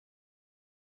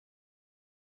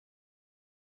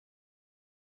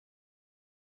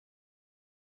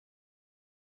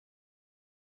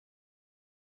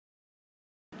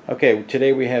Okay,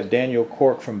 today we have Daniel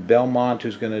Cork from Belmont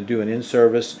who's going to do an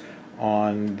in-service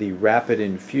on the Rapid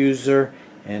Infuser,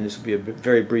 and this will be a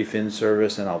very brief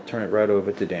in-service, and I'll turn it right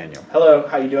over to Daniel. Hello,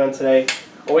 how you doing today?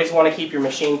 Always want to keep your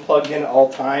machine plugged in at all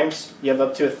times. You have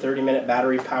up to a 30-minute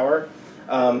battery power.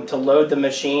 To load the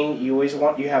machine, you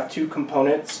have two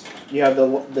components. You have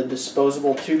the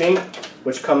disposable tubing,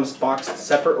 which comes boxed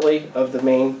separately of the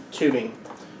main tubing.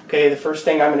 Okay, the first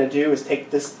thing I'm going to do is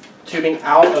take this tubing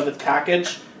out of the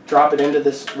package, drop it into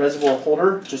this reservoir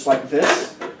holder, just like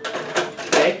this.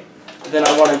 Okay, then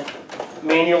I want to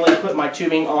manually put my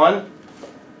tubing on,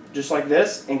 just like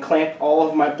this, and clamp all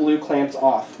of my blue clamps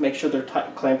off. Make sure they're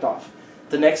clamped off.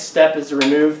 The next step is to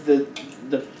remove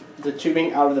the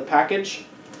tubing out of the package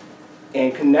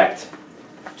and connect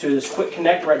to this quick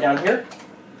connect right down here.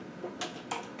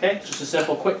 Okay, just a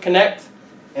simple quick connect,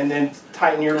 and then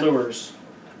tighten your lures.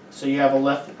 So you have a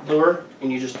left lure,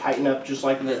 and you just tighten up just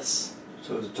like this.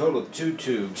 So it's a total of two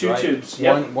tubes, Two right? tubes,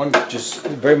 yep. One just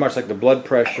very much like the blood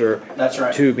pressure That's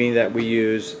right. tubing that we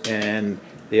use, and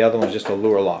the other one's just a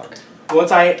lure lock.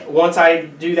 Once I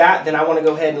do that, then I want to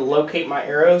go ahead and locate my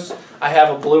arrows. I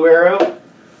have a blue arrow,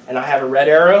 and I have a red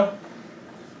arrow.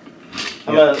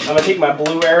 I'm gonna take my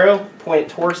blue arrow, point it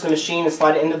towards the machine, and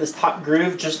slide it into this top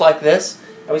groove just like this.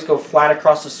 I always go flat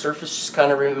across the surface, just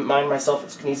kind of remind myself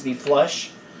it needs to be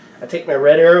flush. I take my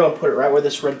red arrow and put it right where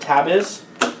this red tab is.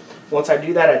 Once I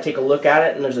do that, I take a look at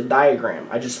it, and there's a diagram.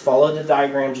 I just follow the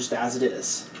diagram just as it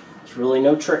is. There's really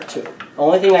no trick to it. The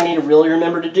only thing I need to really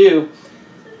remember to do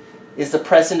is to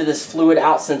press into this fluid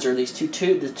out sensor, the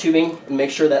tubing, and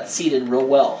make sure that's seated real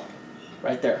well,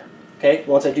 right there. Okay,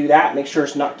 once I do that, make sure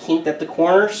it's not kinked at the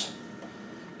corners.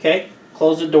 Okay,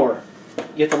 close the door.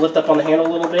 You have to lift up on the handle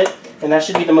a little bit, and that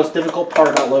should be the most difficult part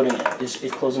about loading it,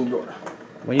 is closing the door.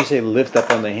 When you say lift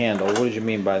up on the handle, what did you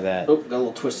mean by that? Oh, got a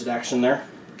little twisted action there.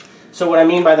 So what I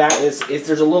mean by that is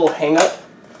there's a little hang up,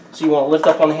 so you want to lift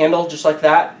up on the handle just like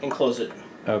that and close it.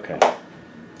 Okay.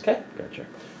 Okay? Gotcha.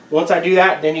 Once I do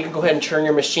that, then you can go ahead and turn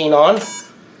your machine on.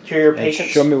 Here your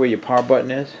patients. Show me where your power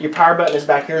button is. Your power button is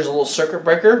back here. There's a little circuit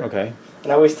breaker. Okay.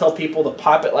 And I always tell people to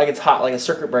pop it like it's hot, like a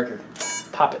circuit breaker.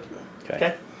 Pop it.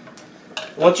 Okay.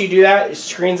 Once you do that, your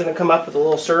screen's going to come up with a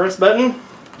little service button.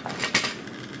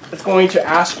 It's going to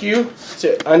ask you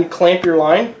to unclamp your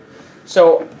line.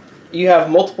 So you have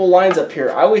multiple lines up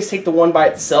here. I always take the one by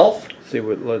itself. See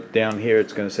what down here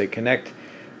it's going to say connect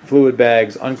fluid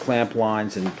bags, unclamp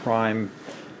lines, and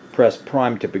press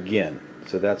prime to begin.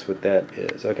 So that's what that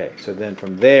is. Okay, so then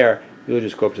from there you'll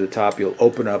just go up to the top, you'll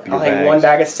open up your bags. I'll hang one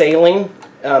bag of saline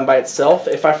by itself.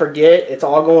 If I forget, it's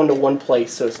all going to one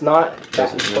place, so it's not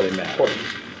that really important.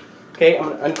 Okay, I'm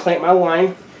going to unclamp my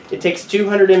line. It takes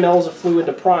 200 mLs of fluid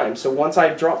to prime, so once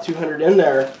I drop 200 in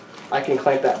there, I can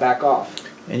clamp that back off.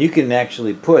 And you can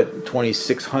actually put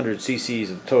 2,600 cc's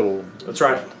of total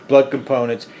blood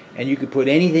components, and you could put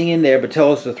anything in there, but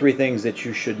tell us the three things that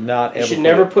you should not ever You should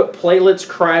never put platelets,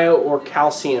 cryo, or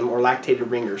calcium or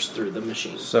lactated ringers through the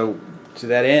machine. So to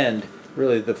that end,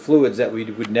 really the fluids that we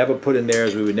would never put in there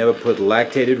is we would never put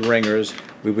lactated ringers,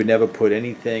 we would never put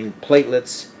anything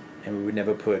platelets, and we would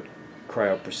never put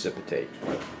cryoprecipitate.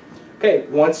 Okay,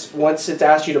 once it's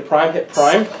asked you to prime, hit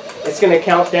prime. It's going to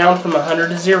count down from 100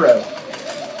 to 0.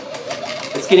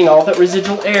 It's getting all that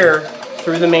residual air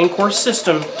through the main course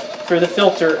system, through the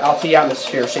filter, out to the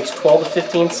atmosphere. It takes 12 to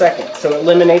 15 seconds. So it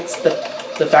eliminates the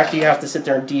fact that you have to sit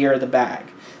there and de-air the bag.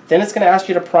 Then it's going to ask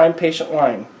you to prime patient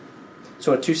line.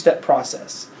 So a two-step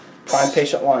process. Prime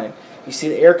patient line. You see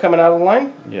the air coming out of the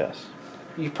line? Yes.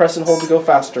 You press and hold to go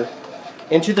faster.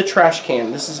 Into the trash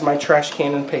can. This is my trash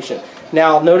can and patient.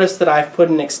 Now notice that I've put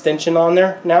an extension on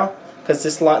there now, because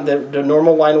this line, the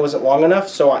normal line wasn't long enough,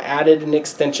 so I added an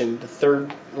extension, the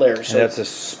third layer. So and that's a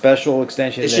special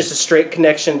extension. It's just a straight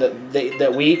connection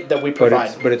that we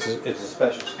provide. But it's a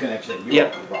special connection that you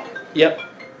provide. Yep.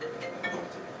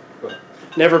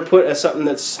 Never put something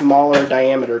that's smaller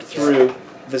diameter through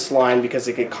this line because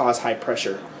it could cause high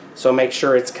pressure. So make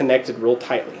sure it's connected real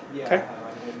tightly. Okay.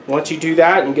 Once you do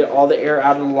that and get all the air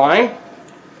out of the line,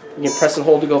 you can press and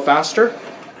hold to go faster.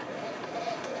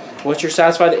 Once you're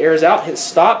satisfied the air is out, hit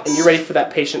stop, and you're ready for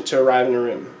that patient to arrive in the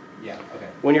room. Yeah, okay.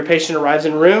 When your patient arrives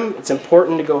in the room, it's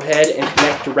important to go ahead and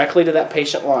connect directly to that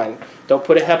patient line. Don't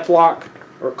put a hep lock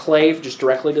or clave, just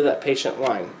directly to that patient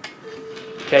line.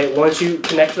 Okay, once you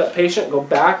connect to that patient, go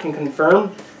back and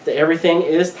confirm that everything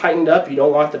is tightened up. You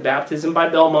don't want the baptism by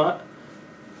Belmont.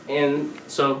 And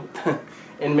so,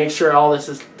 and make sure all this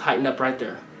is tightened up right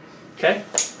there. Okay?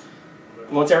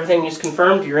 Once everything is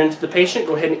confirmed, you're into the patient.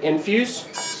 Go ahead and infuse.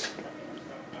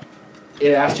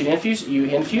 it asks you to infuse, you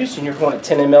infuse, and you're going at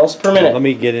 10 mLs per minute. Let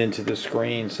me get into the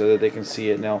screen so that they can see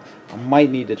it. Now, I might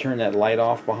need to turn that light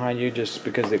off behind you just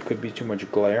because it could be too much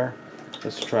glare.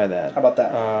 Let's try that. How about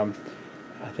that?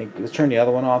 I think let's turn the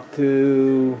other one off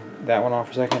to that one off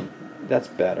for a second. That's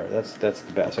better. That's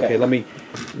the best. Okay, let me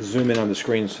zoom in on the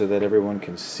screen so that everyone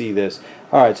can see this.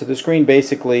 All right, so the screen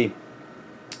basically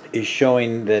is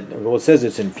showing that, well, it says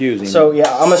it's infusing. So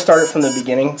yeah, I'm gonna start it from the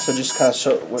beginning. So just kind of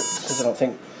show because I don't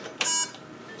think.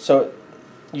 So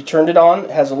you turned it on.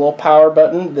 It has a little power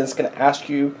button. Then it's gonna ask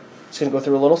you. It's gonna go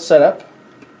through a little setup.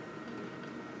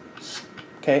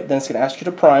 Okay. Then it's gonna ask you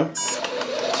to prime.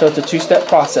 So it's a two-step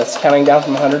process, counting down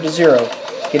from 100 to 0,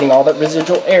 getting all that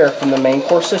residual air from the main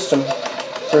core system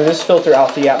through this filter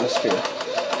out to the atmosphere.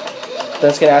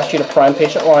 Then it's going to ask you to prime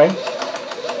patient line.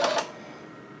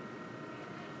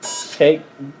 Okay,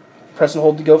 press and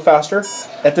hold to go faster.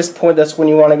 At this point, that's when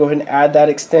you want to go ahead and add that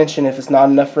extension if it's not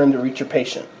enough for him to reach your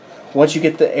patient. Once you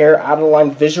get the air out of the line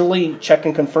visually, check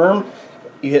and confirm,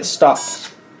 you hit stop.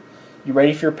 You're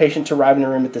ready for your patient to arrive in the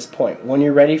room at this point. When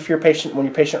you're ready for your patient, when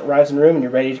your patient arrives in the room and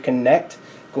you're ready to connect,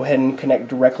 go ahead and connect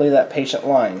directly to that patient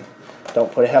line.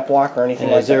 Don't put a HEP lock or anything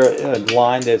like that. Is there a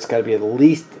line that's got to be at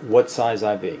least what size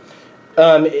IV?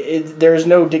 There's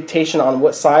no dictation on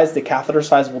what size. The catheter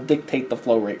size will dictate the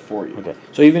flow rate for you. Okay.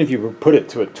 So even if you put it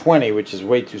to a 20, which is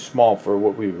way too small for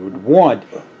what we would want,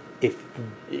 if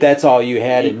that's all you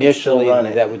had initially,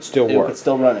 that would still work. It would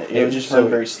still run it. It would just run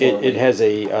very slowly. It has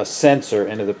a sensor,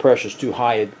 and if the pressure's too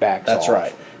high, it backs off. That's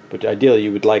right. But ideally,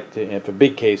 you would like to, if a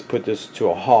big case, put this to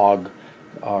a hog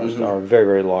or a very,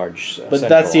 very large But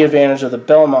that's the advantage of the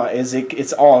Bellmont, is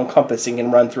it's all-encompassing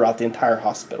and run throughout the entire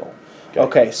hospital.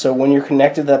 Okay, so when you're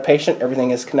connected to the patient,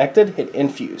 everything is connected, hit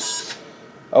infuse.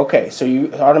 Okay, so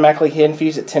you automatically hit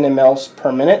infuse at 10 mLs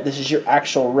per minute. This is your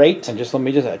actual rate. And just let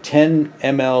me 10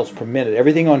 mLs per minute.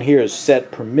 Everything on here is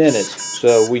set per minute,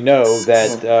 so we know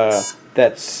that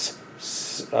that's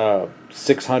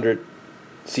 600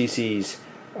 cc's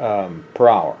per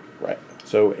hour. Right.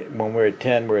 So when we're at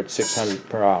 10, we're at 600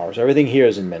 per hour. So everything here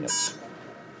is in minutes.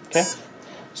 Okay.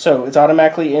 So it's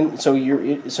automatically in. So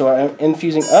I'm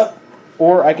infusing up,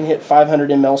 or I can hit 500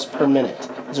 mLs per minute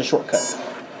as a shortcut.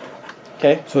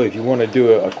 Okay. So if you want to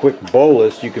do a quick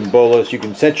bolus, you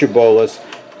can set your bolus,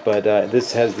 but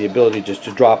this has the ability just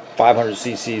to drop 500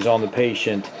 cc's on the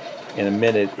patient in a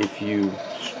minute if you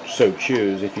so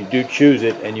choose. If you do choose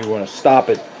it and you want to stop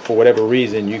it for whatever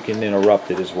reason, you can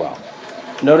interrupt it as well.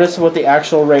 Notice what the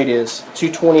actual rate is,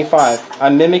 225.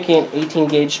 I'm mimicking an 18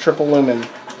 gauge triple lumen.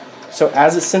 So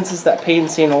as it senses that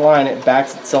patency in the line, it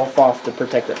backs itself off to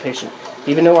protect that patient.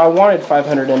 Even though I wanted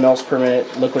 500 mLs per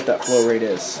minute, look what that flow rate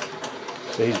is.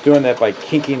 So he's doing that by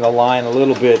kinking the line a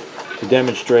little bit to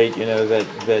demonstrate, that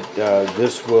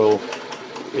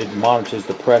it monitors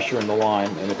the pressure in the line,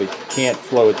 and if it can't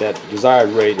flow at that desired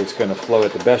rate, it's going to flow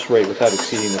at the best rate without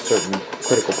exceeding a certain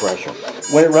critical pressure.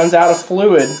 When it runs out of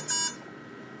fluid,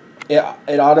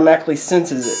 it automatically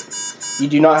senses it. You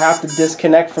do not have to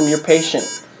disconnect from your patient.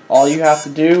 All you have to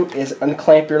do is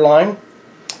unclamp your line.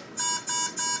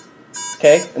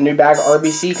 Okay, a new bag of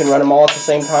RBC, you can run them all at the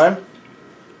same time.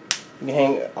 You can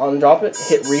hang on, drop it,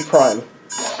 hit reprime.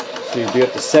 So you do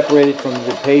have to separate it from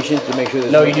the patient to make sure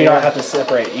there's no you do not have to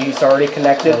separate. It's already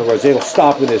connected. In other words, it'll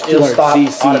stop when there's 200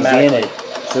 cc's in it,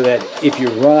 so that if you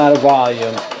run out of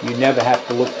volume, you never have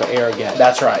to look for air again.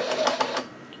 That's right.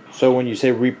 So when you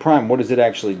say reprime, what is it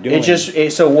actually doing?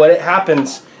 So what it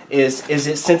happens is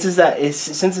it senses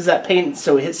that paint,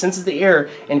 so it senses the air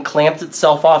and clamps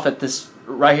itself off at this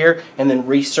right here, and then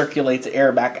recirculates the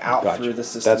air back out through the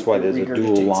system. That's why there's a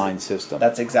dual line system.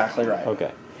 That's exactly right.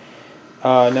 Okay.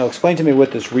 Now explain to me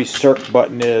what this recirc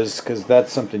button is, because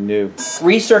that's something new.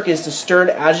 Recirc is to stir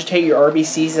and agitate your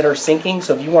RBCs that are sinking.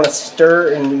 So if you want to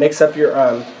stir and mix up your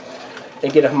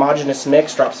and get a homogeneous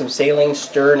mix, drop some saline,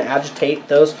 stir and agitate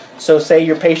those. So say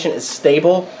your patient is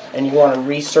stable and you want to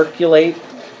recirculate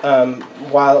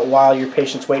while your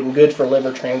patient's waiting, good for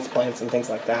liver transplants and things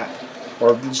like that,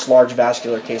 or just large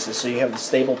vascular cases. So you have a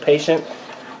stable patient,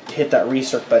 hit that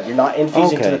recirc button. You're not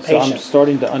infusing to the patient. So I'm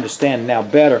starting to understand now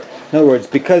better. In other words,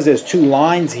 because there's two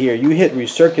lines here, you hit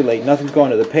recirculate, nothing's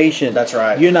going to the patient. That's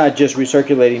right. You're not just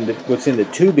recirculating what's in the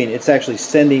tubing, it's actually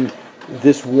sending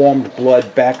this warmed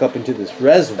blood back up into this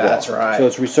reservoir. That's right.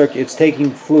 So it's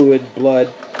taking fluid,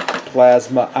 blood,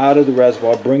 plasma out of the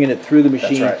reservoir, bringing it through the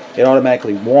machine. That's right. It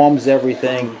automatically warms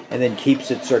everything and then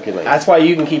keeps it circulating. That's why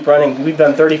you can keep running. We've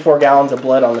done 34 gallons of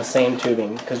blood on the same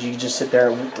tubing, because you just sit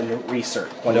there and recirc.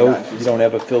 No, you don't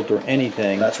ever filter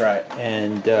anything. That's right.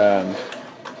 And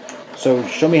So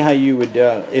show me how you would,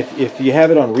 if you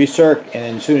have it on recirc, and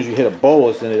then as soon as you hit a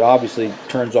bolus, then it obviously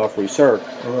turns off recirc.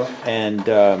 And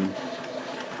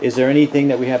is there anything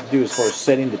that we have to do as far as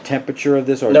setting the temperature of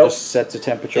this, or Nope. it just sets the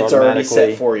temperature It's automatically?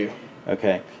 already set for you.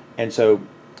 Okay. And so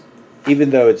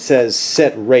even though it says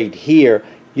set rate here,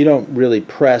 you don't really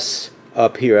press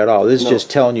up here at all. This is just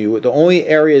telling you the only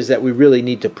areas that we really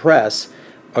need to press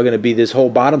are going to be this whole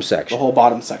bottom section. The whole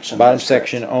bottom section. Bottom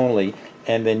section only.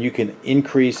 And then you can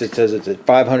increase, it says it's at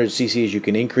 500 cc's, you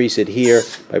can increase it here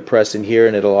by pressing here,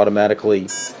 and it'll automatically,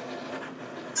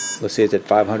 let's say it's at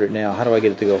 500 now. How do I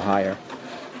get it to go higher?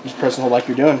 Just press and hold like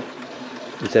you're doing.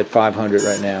 It's at 500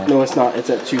 right now. No, it's not. It's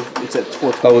at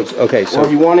 420. Oh, it's okay. So or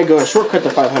if you want to go a shortcut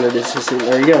to 500, it's just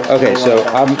there you go. okay, so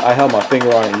I held my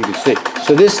finger on it, and you can see.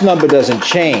 So this number doesn't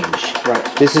change. Right.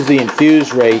 This is the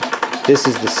infused rate. This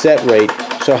is the set rate.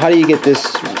 So how do you get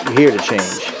this here to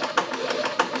change?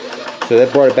 So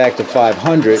that brought it back to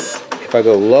 500. If I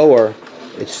go lower,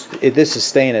 this is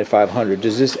staying at 500.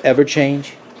 Does this ever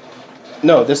change?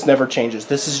 No, this never changes.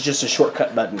 This is just a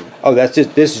shortcut button. Oh, this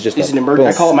is just It's an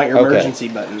emergency. I call it my emergency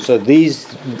button. So these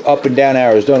up and down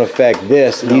arrows don't affect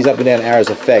this. No. These up and down arrows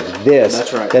affect this.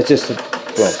 That's right. That's just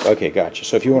well, okay, gotcha.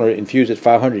 So if you want to infuse at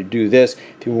 500, you do this.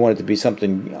 If you want it to be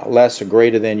something less or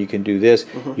greater than, you can do this.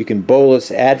 You can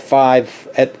bolus, add 5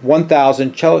 at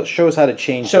 1,000. Show us how to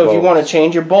change. So if you want to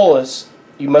change your bolus,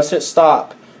 you must hit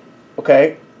stop.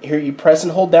 Okay, here you press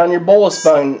and hold down your bolus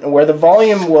button, and where the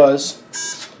volume was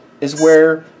is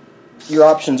where your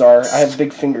options are. I have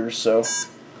big fingers, so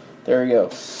there you go.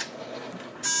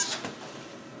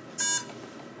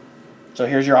 So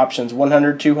here's your options: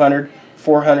 100, 200,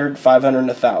 400, 500, and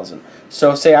 1,000.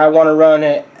 So say I want to run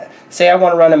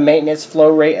a maintenance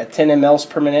flow rate at 10 mLs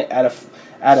per minute at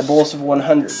a bolus of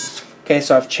 100. Okay,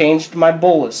 so I've changed my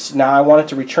bolus. Now I want it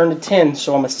to return to 10,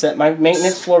 so I'm going to set my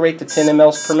maintenance flow rate to 10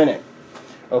 mLs per minute.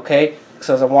 Okay,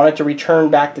 so I want it to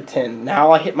return back to 10. Now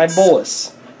I hit my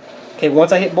bolus. Okay,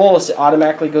 once I hit bolus, it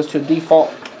automatically goes to a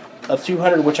default of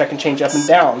 200, which I can change up and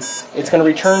down. It's going to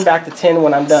return back to 10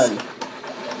 when I'm done.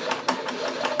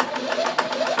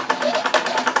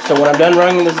 So when I'm done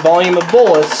running this volume of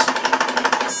bolus,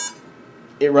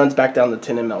 it runs back down to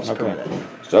 10 mLs per minute.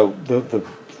 So the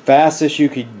fastest you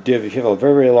could do, if you have a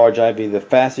very, very large IV, the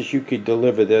fastest you could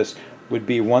deliver this would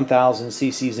be 1,000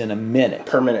 cc's in a minute.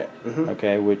 Per minute.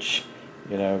 Okay, which,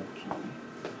 you know,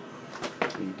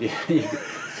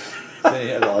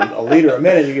 a liter a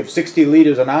minute, you give 60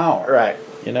 liters an hour. Right.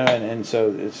 You know, and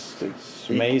so it's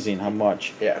amazing how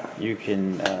much you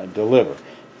can deliver.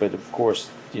 But of course,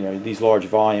 you know, these large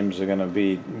volumes are going to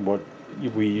be what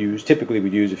we use. Typically,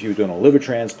 we'd use if you were doing a liver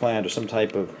transplant or some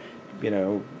type of, you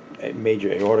know,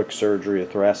 major aortic surgery, a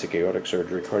thoracic aortic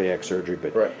surgery, cardiac surgery.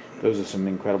 But those are some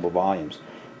incredible volumes.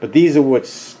 But these are what's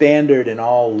standard in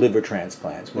all liver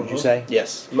transplants. Would you say?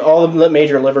 Yes, all the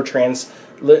major liver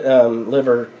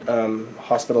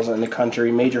hospitals in the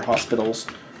country, major hospitals,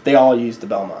 they all use the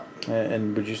Bellmont.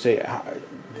 And would you say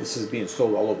this is being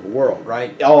sold all over the world,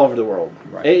 right? All over the world.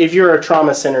 Right. If you're a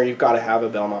trauma center, you've got to have a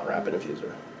Belmont rapid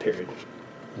infuser. Period.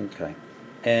 Okay.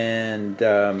 And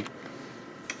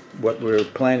what we're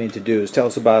planning to do is tell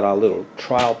us about our little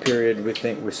trial period. We're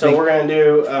going to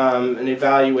do an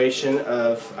evaluation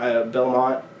of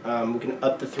Belmont. We can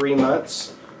up to 3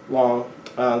 months long.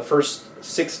 First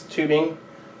 6 tubing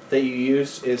that you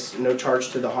use is no charge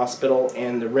to the hospital,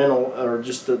 and the rental or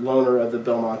just the loaner of the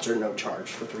Belmonts are no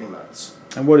charge for 3 months.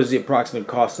 And what is the approximate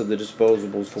cost of the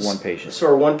disposables for one patient? So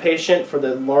for one patient, for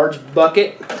the large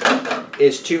bucket,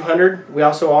 is $200. We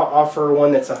also offer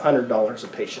one that's $100 a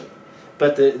patient.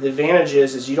 But the advantage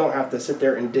is you don't have to sit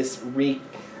there and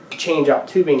change out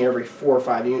tubing every 4 or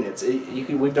 5 units.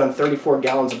 We've done 34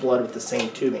 gallons of blood with the same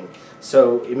tubing.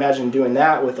 So imagine doing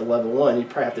that with a level 1. You'd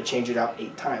probably have to change it out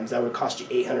 8 times. That would cost you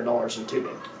 $800 in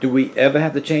tubing. Do we ever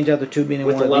have to change out the tubing in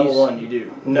with one of the these? level 1, you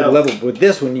do. No. With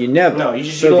this one, you never. No, you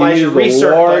just utilize your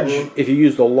recirc button. If you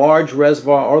use the large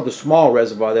reservoir or the small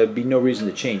reservoir, there would be no reason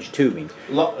to change tubing.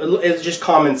 It's just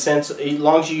common sense. As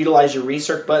long as you utilize your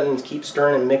recirc button and keep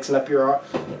stirring and mixing up your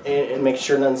and make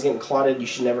sure nothing's getting clotted, you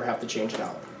should never have to change it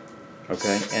out.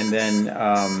 Okay, and then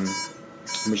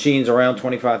machines around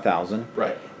 25,000.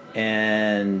 Right.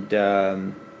 And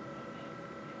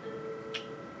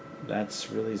that's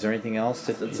really. Is there anything else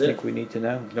that you think we need to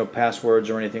know? No passwords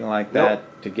or anything like that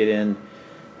to get in.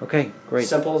 Okay, great.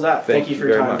 Simple as that. Thank you for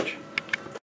your time. Thank you very much.